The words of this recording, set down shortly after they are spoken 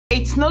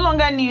It's no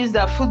longer news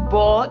that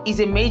football is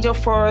a major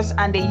force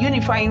and a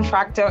unifying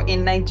factor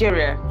in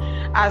Nigeria,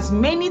 as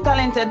many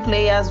talented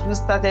players who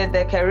started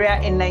their career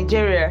in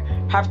Nigeria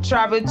have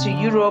traveled to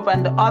Europe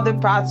and other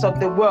parts of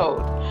the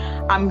world.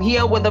 I'm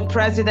here with the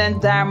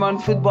President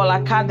Diamond Football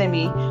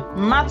Academy,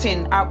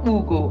 Martin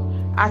Akpugo,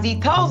 as he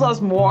tells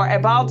us more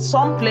about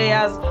some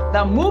players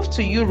that moved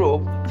to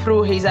Europe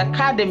through his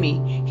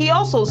academy. He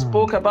also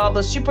spoke about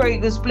the Super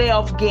Eagles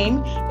playoff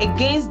game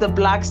against the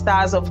Black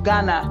Stars of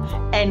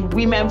Ghana and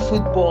women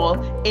football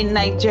in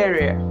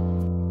Nigeria.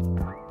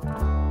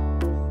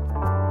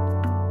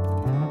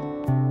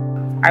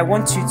 I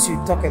want you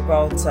to talk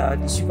about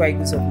the Super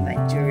Eagles of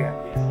Nigeria.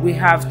 We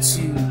have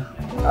two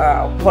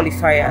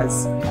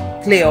qualifiers,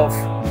 playoff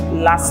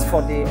last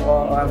for the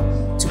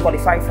to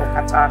qualify for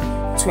Qatar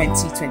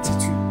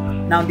 2022.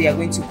 Now they are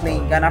going to play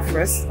in Ghana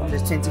first on the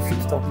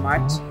 25th of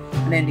March,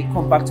 and then they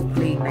come back to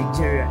play in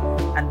Nigeria.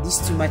 And these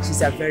two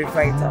matches are very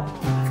vital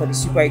for the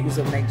Super Eagles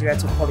of Nigeria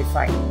to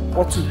qualify.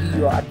 What would be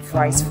your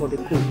advice for the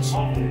coach?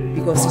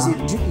 Because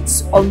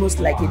it's almost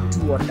like a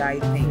do or die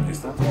thing.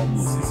 It's not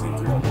almost, it's a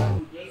do or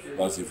die.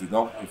 Because if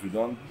we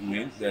don't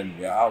win, then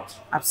we're out.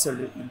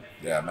 Absolutely.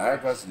 Yeah, my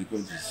advice to the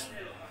coach is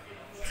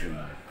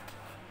to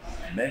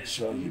make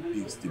sure he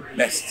picks the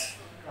best.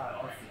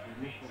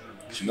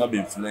 Should not be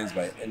influenced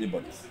by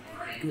anybody.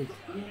 Good.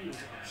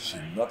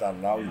 Should not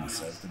allow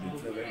himself to be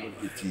influenced by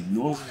anybody. If he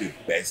knows the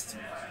best,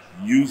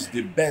 use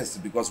the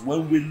best. Because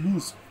when we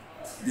lose,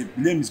 the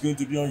blame is going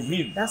to be on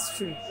him. That's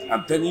true.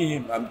 I'm telling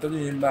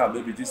him now,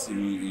 maybe this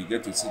you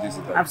get to see this.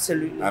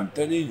 Absolutely. I'm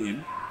telling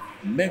him,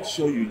 make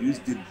sure you use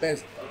the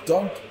best.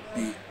 Don't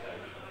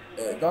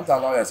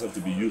allow yourself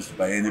to be used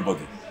by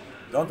anybody.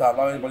 Don't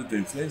allow anybody to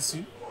influence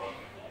you.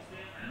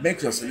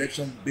 Make your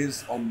selection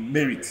based on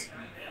merit,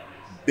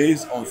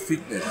 based on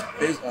fitness,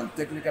 based on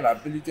technical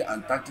ability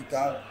and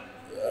tactical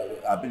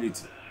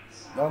ability.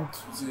 Don't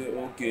say,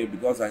 okay,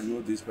 because I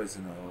know this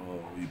person,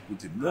 or you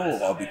put it. No,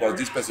 or because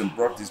this person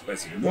brought this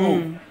person.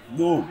 No,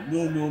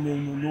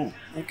 no.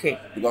 Okay.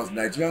 Because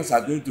Nigerians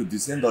are going to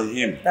descend on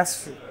him.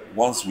 That's true.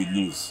 Once we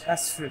lose.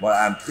 That's true. But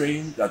I'm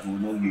praying that we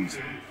will not lose.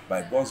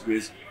 By God's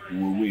grace, we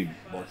will win.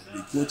 But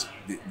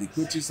the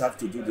coaches have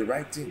to do the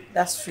right thing.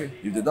 That's true.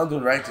 If they don't do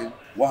the right thing,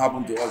 what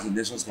happened to us in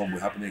Nations Cup will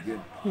happen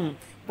again.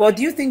 But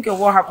do you think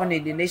what happened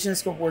in the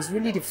Nations Cup was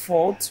really the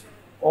fault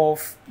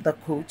of the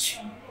coach?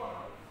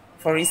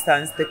 For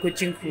instance, the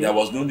coaching crew. There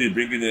was no need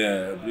bringing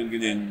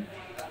in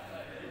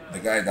the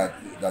guy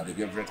that they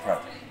gave red card.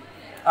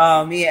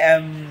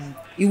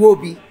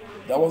 Iwobi.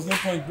 There was no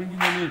point bringing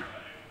him in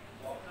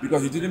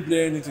because he didn't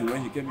play anything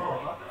when he came in.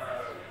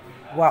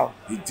 Wow.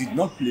 He did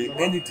not play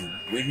anything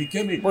when he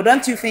came in. But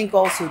don't you think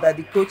also that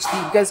the coach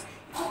did, because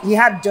he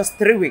had just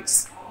 3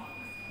 weeks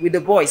with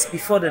the boys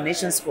before the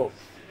Nations Cup,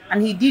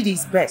 and he did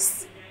his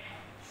best.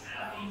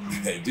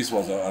 This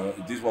was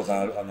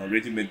an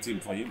already made team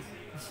for him.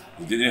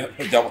 He didn't.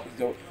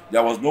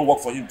 There was no work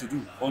for him to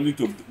do, only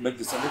to make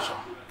the selection.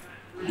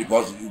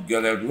 Because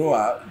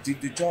Galera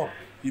did the job.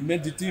 He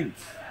made the team.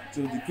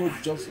 So the coach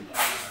just,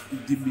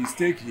 the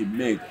mistake he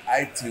made,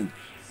 I think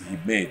he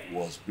made,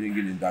 was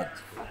bringing in that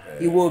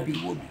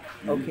Iwobi.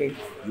 Okay.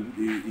 He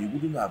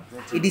wouldn't have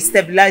brought him. He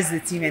destabilized the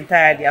team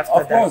entirely after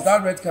that. Of course,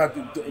 that red card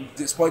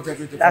spoiled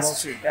everything for us.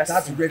 That's true.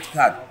 That red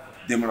card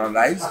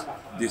demoralized,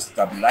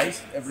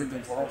 destabilized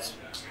everything for us.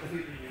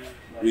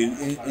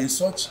 In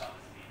such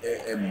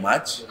a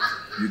match,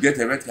 you get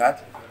a red card,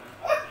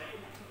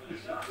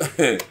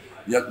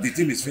 the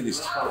team is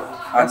finished.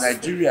 And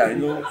Nigeria,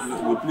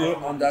 we play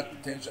under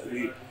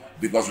tension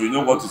because we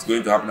know what is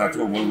going to happen at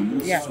home when we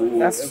lose. Yeah, so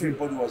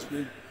everybody was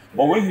playing.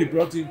 But when he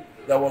brought in,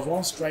 there was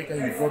one striker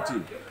he brought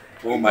in.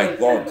 Oh my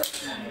God.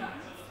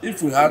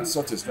 If we had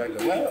such a striker,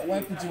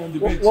 why put him on the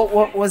bench?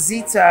 What was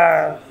it,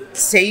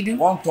 Seydou?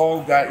 One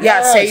tall guy.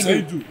 Yeah,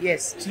 Seydou.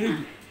 Yes.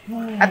 Seydou.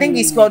 I think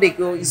he scored a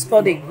goal. He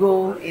scored a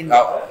goal in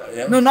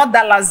yeah. No, not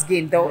that last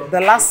game.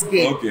 The last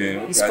game.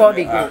 Okay. He scored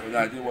a goal.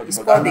 He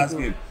scored that last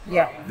game.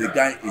 Yeah. The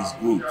guy is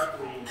good.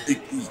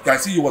 You can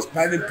see he was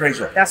piling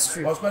pressure. That's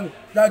true.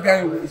 That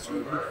guy,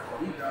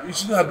 he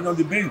shouldn't have been on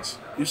the bench.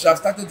 He should have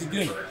started the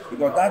game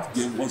because that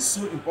game was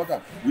so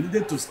important. We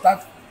needed to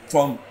start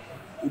from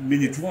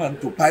minute 1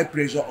 to pile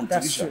pressure on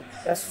Tunisia.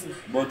 That's true.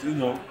 But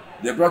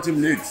they brought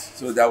him late,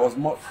 so there was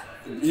more.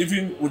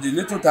 Even with the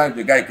little time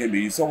the guy came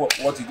in, you saw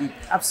what he did.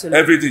 Absolutely.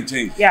 Everything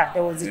changed. Yeah,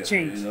 there was a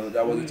change.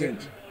 There was a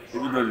change.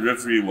 Even though the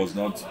referee was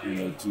not,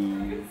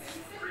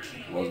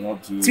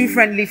 too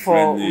friendly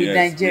with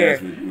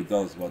Nigeria. Yes, with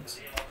us. But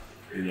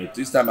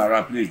this time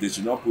around, please, they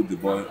should not put the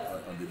boy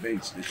on the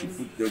bench. They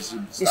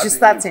should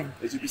start him.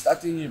 They should be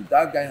starting him.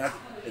 That guy had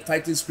a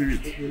fighting spirit.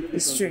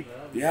 It's true.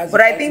 But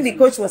I think the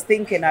coach was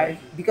thinking,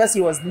 because he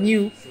was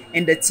new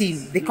in the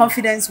team, the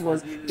confidence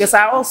was, because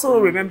I also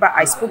remember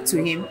I spoke to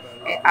him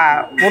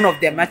one of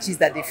their matches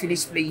that they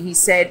finished playing. He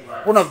said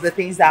one of the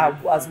things that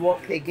has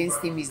worked against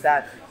him is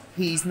that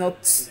he's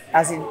not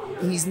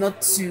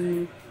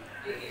too,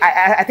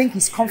 I think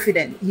he's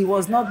confident. He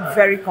was not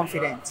very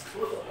confident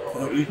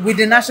with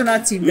the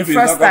national team the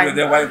first time.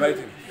 Then why invite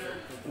him?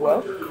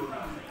 Well,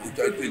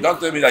 Don't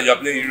tell me that you're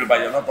playing in Europe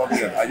and you're not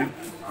confident. Are you?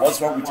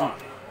 What's wrong with you?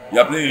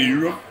 You're playing in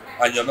Europe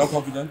and you're not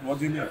confident? What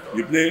do you mean?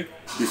 You play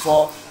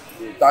before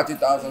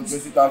 30,000,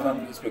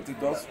 20,000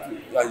 spectators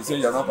and you say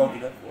you're not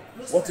confident?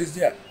 What is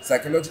there?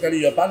 Psychologically,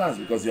 you're balanced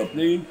because you're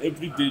playing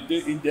every day,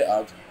 day in, day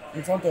out,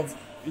 in front of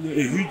a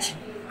huge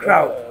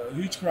crowd.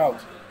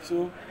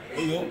 So,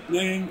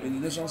 playing in the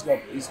Nations Cup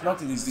is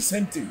nothing. It's the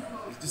same thing.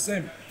 It's the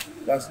same.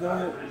 There's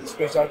no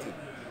special thing.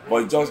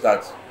 But it's just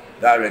that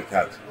red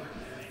card.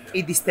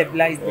 It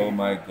destabilized them. Oh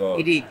my God.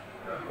 It did.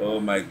 Oh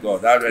my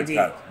God, that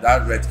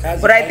red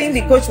card. But I think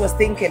the coach was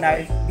thinking,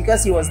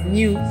 because he was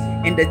new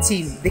in the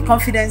team, the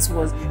confidence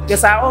was,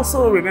 because I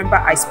also remember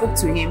I spoke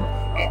to him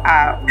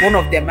one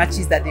of the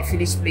matches that they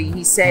finished playing.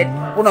 He said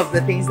one of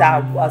the things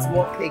that has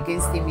worked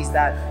against him is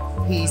that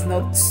he's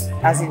not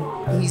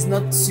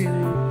too,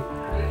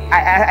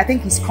 I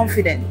think he's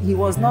confident. He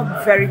was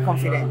not very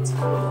confident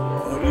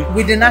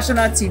with the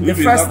national team the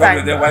first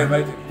time. Then why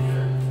invite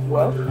him?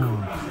 Well,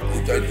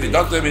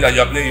 don't tell me that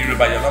you're playing in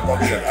Europe and you're not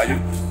confident. Are you?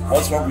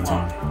 What's wrong with you?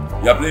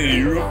 You're playing in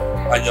Europe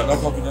and you're not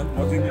confident.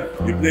 What do you mean?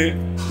 You play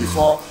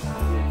before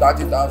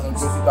 30,000,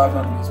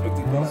 20,000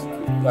 spectators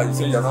and you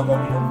say you're not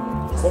confident.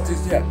 What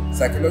is there?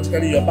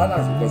 Psychologically, you're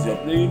balanced because you're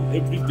playing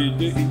every day,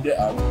 day in, day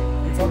out,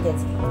 in front of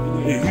a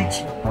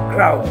huge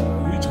crowd.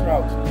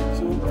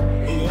 So,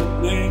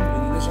 playing in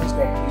the Nations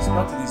Cup is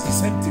nothing. It's the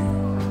same thing.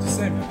 It's the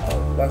same.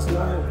 There's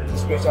no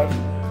special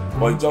thing.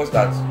 But it's just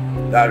that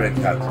red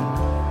card.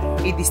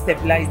 It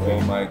destabilized them.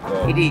 Oh my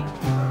God. It did.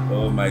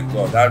 Oh my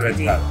God, that red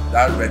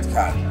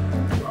card.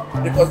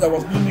 Because there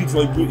was no need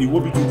for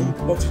Iwobi to do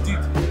what he did.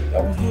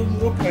 There was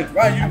no point.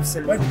 Why did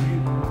you?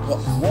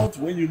 What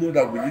when you know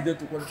that we needed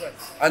to qualify?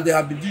 And they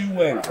have been doing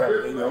well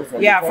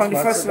from the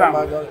first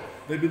round.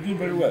 They've been doing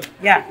very well.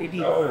 Yeah, they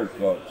did. Oh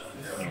God.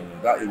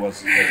 That it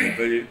was a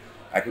very,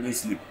 I couldn't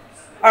sleep.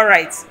 All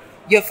right.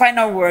 Your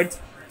final word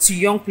to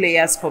young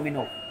players coming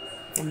up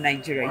from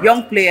Nigeria.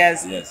 Young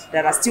players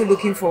that are still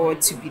looking forward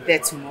to be there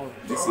tomorrow.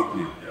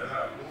 Discipline.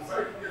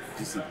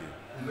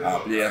 Our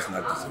players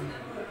not disciplined.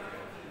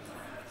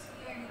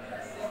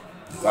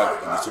 In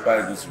fact, in the Super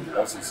Eagles we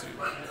also say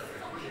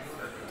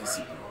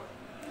discipline.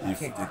 If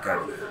they can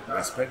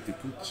respect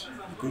the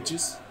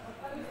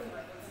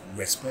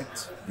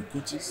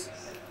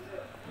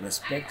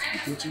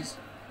coaches,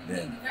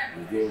 then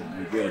we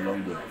go a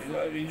long way.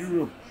 In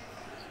Europe,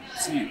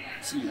 see,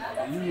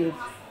 in Europe,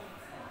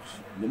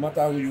 no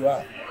matter who you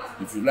are,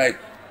 if you like,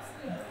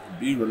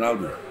 be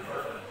Ronaldo,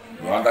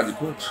 you're under the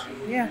coach.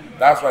 Yeah.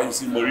 That's why you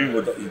see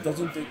Mourinho, he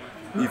doesn't take,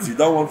 if you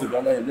don't want to be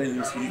under him, then he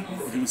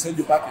will send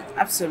you packing.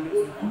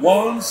 Absolutely.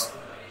 Once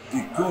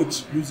the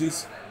coach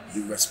loses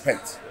the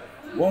respect,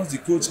 once the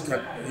coach is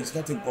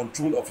not in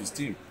control of his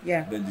team,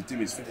 then the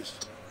team is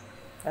finished.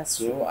 That's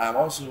so true. I'm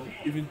also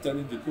even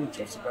telling the coach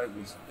of Super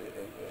Eagles,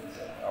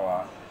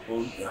 our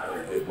own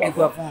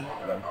Guavon,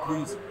 that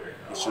please,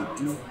 he should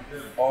do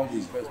all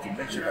his best to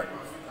make sure that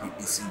he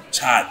is in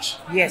charge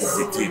of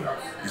the team.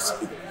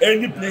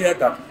 Any player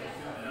that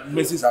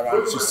messes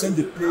around should send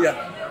the player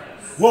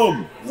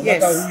home, no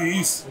matter who he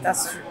is.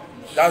 That's true.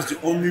 That's the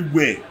only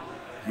way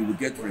you will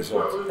get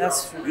results.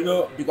 That's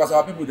true. Because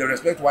our people, they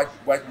respect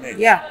white men.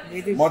 Yeah,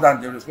 they do. More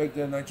than they respect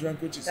the Nigerian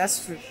coaches.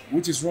 That's true.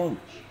 Which is wrong.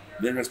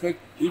 They respect,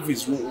 if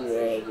it's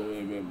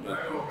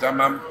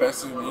German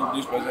person,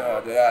 English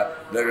person,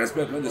 they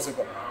respect when they say,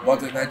 but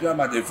the Nigerian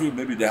man, they feel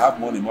maybe they have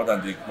money more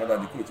than the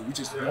coach, which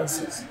is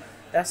nonsense.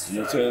 That's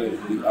true. So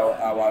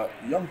our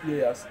young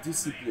players,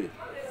 discipline.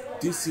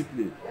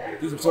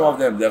 Some of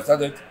them, they've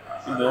started,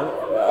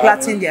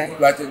 plaiting their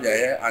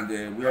hair and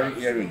they wearing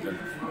earrings.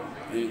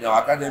 In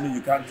our academy,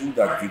 you can't do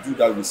that. If you do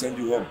that, we send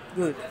you home.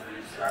 Good.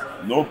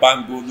 No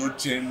bangle, no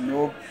chain,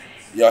 your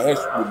hair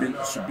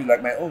should be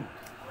like my own.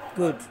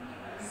 Good.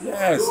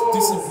 Yes,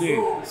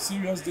 discipline,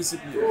 serious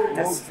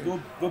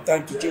discipline. No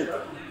time to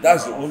joke.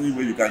 That's the only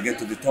way you can get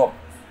to the top.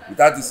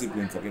 Without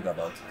discipline, forget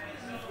about it.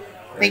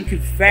 Thank you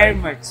very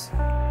much.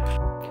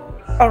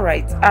 All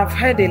right, I've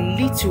heard a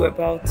little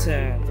about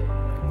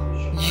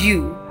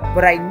you,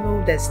 but I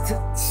know there's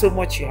still so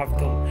much you have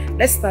done.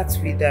 Let's start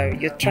with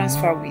your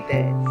transfer with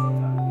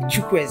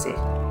Chukwueze.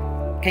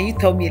 Can you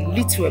tell me a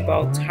little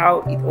about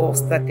how it all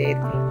started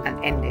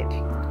and ended?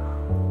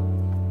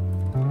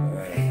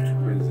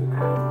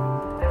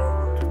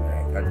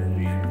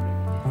 Accademy,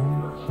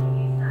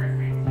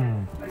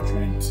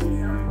 2013.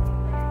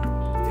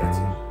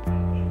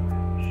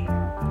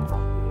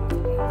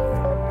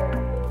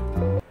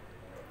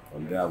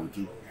 From there, we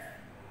took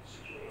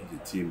the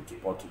team to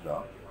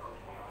Portugal.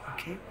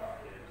 Okay.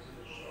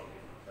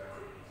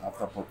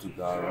 After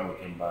Portugal, when we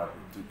came back,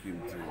 we took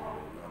him to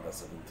under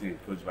 17,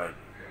 coached by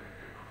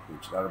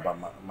Coach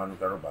Manu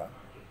Garuba,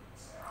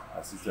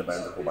 assisted by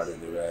Nkoba.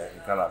 They were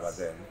in Calabar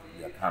then,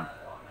 their camp.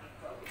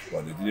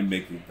 But they didn't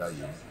make it that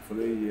year. The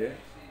following year,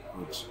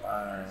 Coach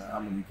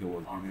Amunike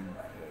was given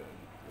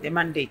the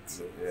mandate.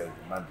 The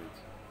mandate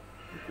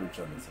to coach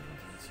under 17.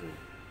 So he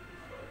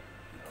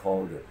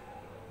called it.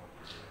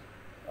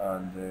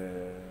 And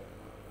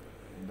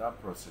in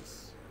that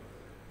process,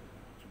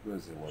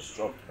 Chukwueze was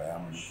dropped by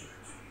Amunike.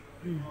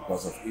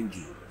 because of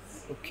injury,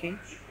 Okay.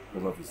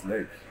 because of his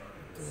leg.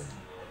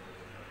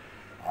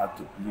 I had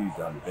to plead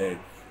and beg.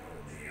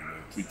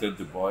 Treated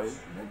the boy,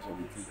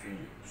 eventually treated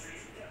him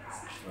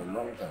for a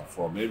long time,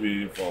 for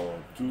maybe for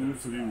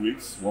 2-3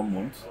 weeks, 1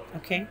 month,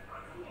 Okay.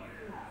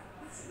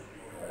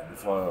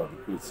 before the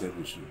coach said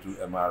we should do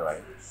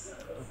MRI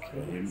for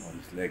Okay. him on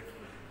his leg.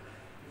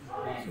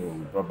 So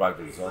we brought back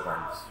the result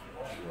and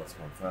it was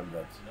confirmed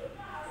that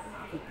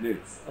he could play.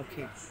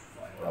 Okay.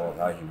 That was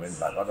how he went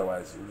back.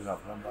 Otherwise, he wouldn't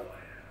have gone back.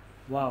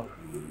 Wow.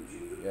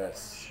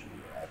 Yes,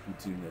 I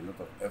put in a lot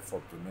of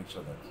effort to make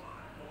sure that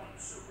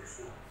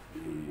he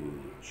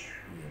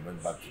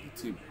went back to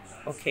the team.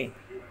 Okay.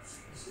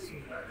 So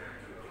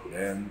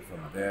then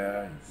from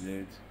there, he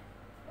played,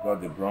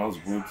 got the bronze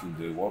boot in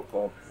the World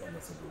Cup under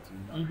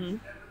 17.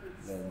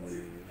 Then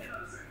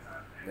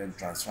we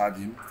transferred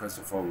him. First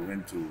of all,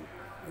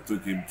 I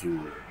took him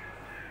to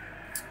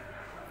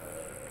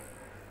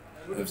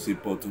FC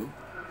Porto.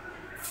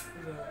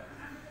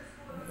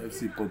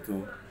 FC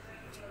Porto,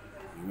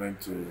 we went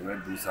to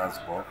Red Bull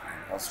Salzburg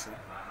in Austria.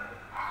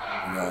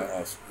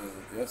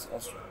 Yes,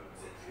 Austria.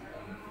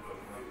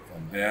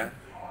 From there,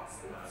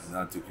 I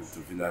now took him to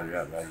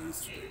Villarreal, where he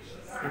is today.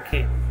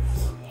 Okay.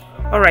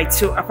 All right.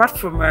 So apart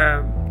from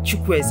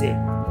Chukwueze,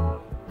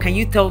 can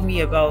you tell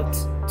me about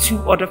two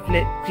other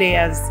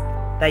players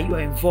that you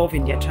are involved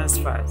in their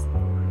transfers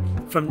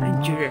from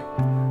Nigeria?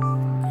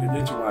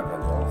 Kelechi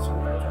Nwakali also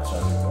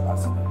transferred to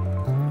Arsenal.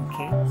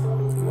 Okay.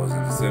 He was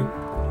in the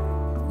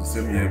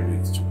same year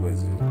with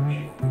Chukwueze.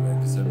 We were in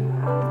the same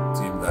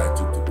team that I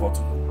took to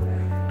Portugal.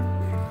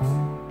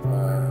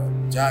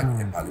 Jack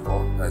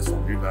Akpugo, that is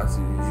from Rivers,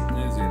 he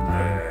plays in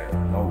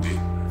Norway.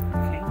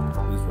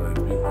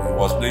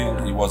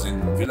 Okay. He was in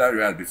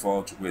Villarreal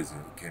before Chukwueze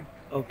came.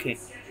 Okay.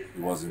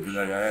 He was in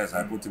Villarreal. Yes,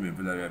 I put him in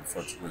Villarreal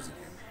before Chukwueze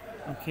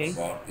came. Okay.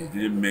 But he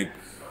didn't make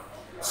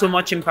So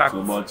much impact.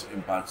 so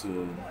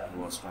he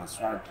was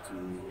transferred to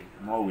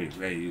Norway,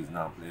 where he is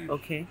now playing.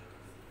 Okay.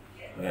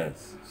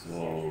 Yes,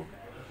 so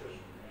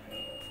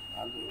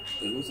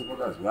the whole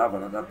supporters, we have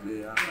another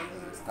player,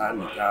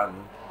 Stanley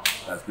Carlo,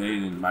 that's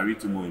playing in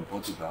Marítimo in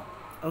Portugal.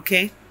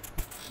 Okay.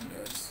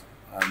 Yes,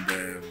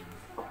 and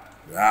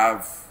we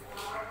have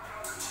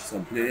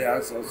some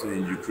players also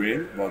in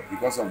Ukraine, but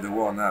because of the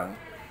war now,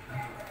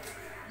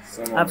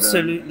 some of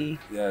Absolutely.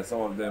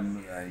 some of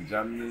them are in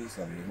Germany,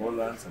 some in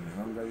Holland, some in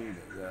Hungary.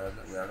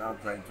 We are now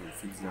trying to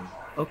fix them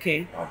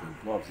Okay. up in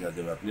clubs. Yeah,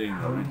 they were playing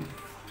already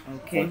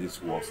Okay. before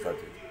this war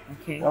started.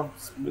 Okay. We have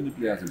many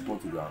players in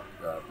Portugal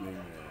that are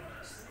playing.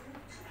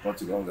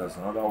 Portugal, there's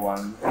another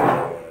one,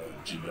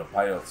 Junior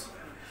Payot.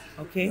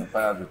 Okay. Junior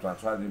Payot, we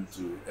transferred him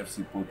to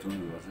FC Porto. He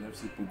was in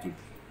FC Porto.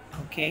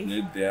 Okay.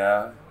 Played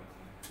there,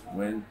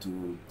 went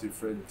to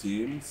different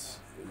teams.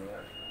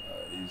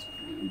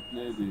 He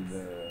played in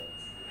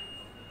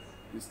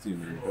this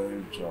team in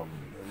Belgium,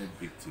 very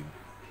big team,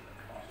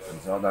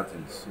 and some other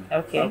teams. So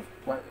Okay. we have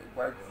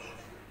quite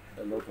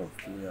a lot of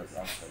players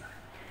outside.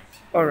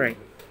 All right.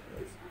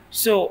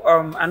 So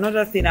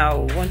another thing I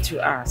want to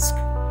ask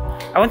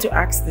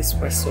this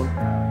question: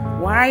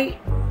 why?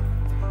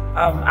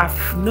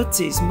 I've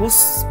noticed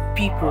most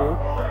people,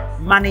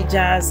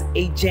 managers,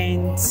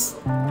 agents,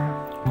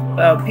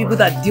 people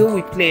that deal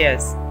with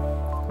players,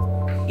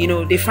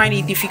 they find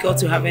it difficult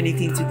to have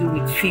anything to do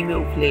with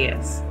female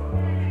players.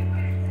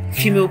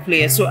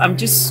 So I'm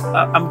just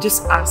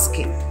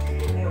asking: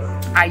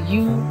 are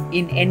you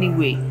in any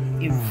way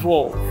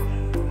involved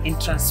in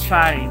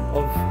transferring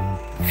of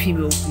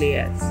female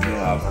players? No,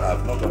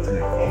 I've not gotten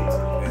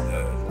involved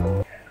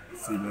in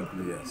female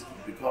players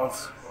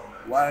because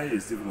why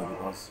is difficult?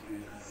 Because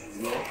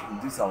in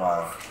this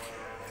our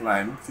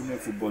climb, female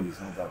football is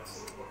not that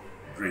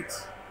great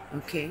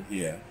Okay.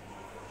 here,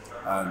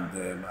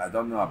 and I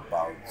don't know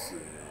about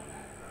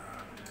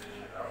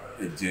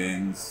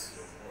agents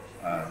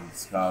and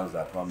scouts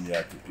that come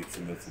here to pick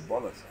female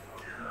footballers,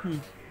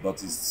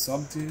 but it's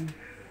something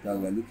that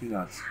we're looking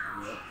at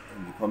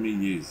in the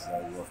coming years.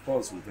 Of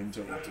course, we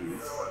venture into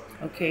it.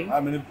 Okay. How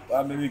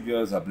many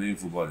girls are playing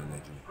football in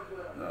Nigeria?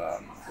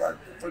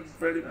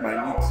 Very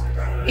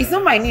minute. It's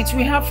not minute.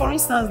 We have, for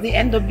instance, the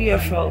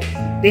NWFL.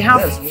 They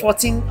have Yes,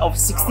 14 of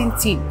 16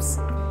 teams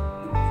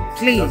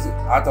playing.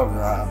 Out of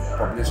the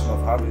population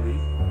of how many?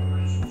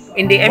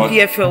 In the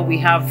NPFL, we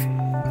have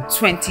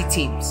 20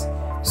 teams.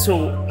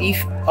 So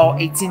or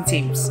 18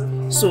 teams.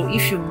 So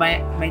if you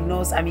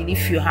minus,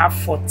 if you have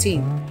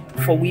 14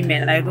 for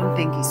women, I don't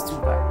think it's too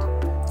bad.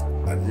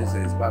 I didn't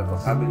say it's bad, but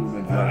how many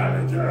women do you have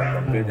in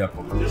Nigeria compare their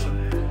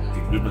population?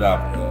 If people that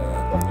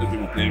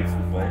people playing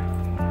football,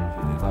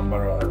 to the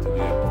number of the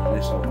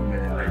population of women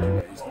in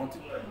Nigeria, it's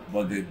nothing.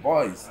 But the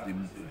boys,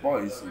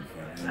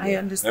 I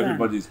understand.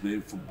 Everybody is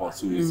playing football,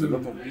 so it's a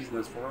lot of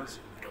business for us.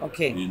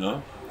 Okay.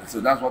 So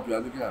that's what we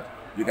are looking at.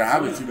 You can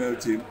have a female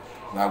team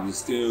that will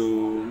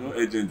still, no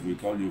agent will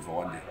call you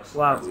for one day.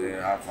 Wow. And say,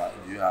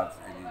 do you have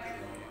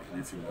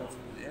any female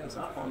football? Yes,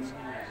 of course.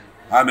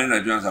 How many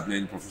Nigerians are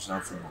playing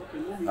professional football?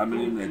 How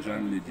many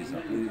Nigerian ladies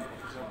are playing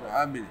professional football?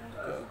 How many?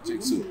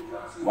 Check. So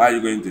why are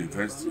you going to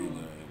invest in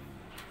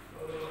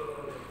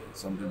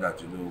something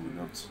that will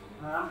not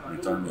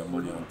return your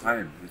money on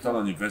time. Return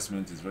on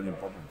investment is very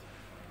important.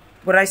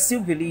 But I still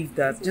believe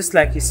that, just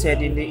like you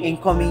said, in the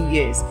incoming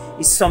years,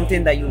 it's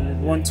something that you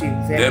would want to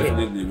invest in.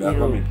 Definitely, we are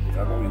coming. We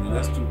are coming in the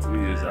next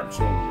 2-3 years. I'm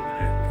sure we'll be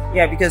there.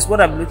 Yeah, because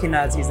what I'm looking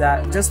at is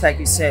that, just like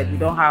you said, we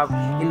don't have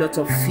a lot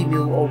of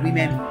female or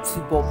women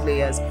football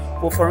players.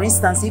 But for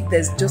instance, if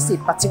there's just a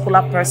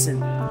particular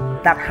person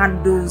that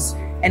handles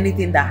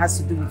anything that has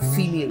to do with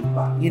female,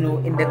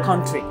 in the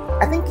country,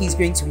 I think he's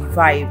going to be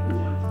viable.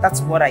 That's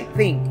what I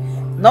think.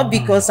 Not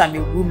because I'm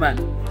a woman,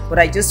 but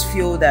I just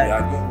feel that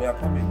We are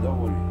coming.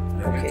 Don't worry.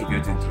 We are going to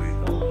get into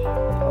it.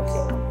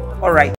 okay. All right.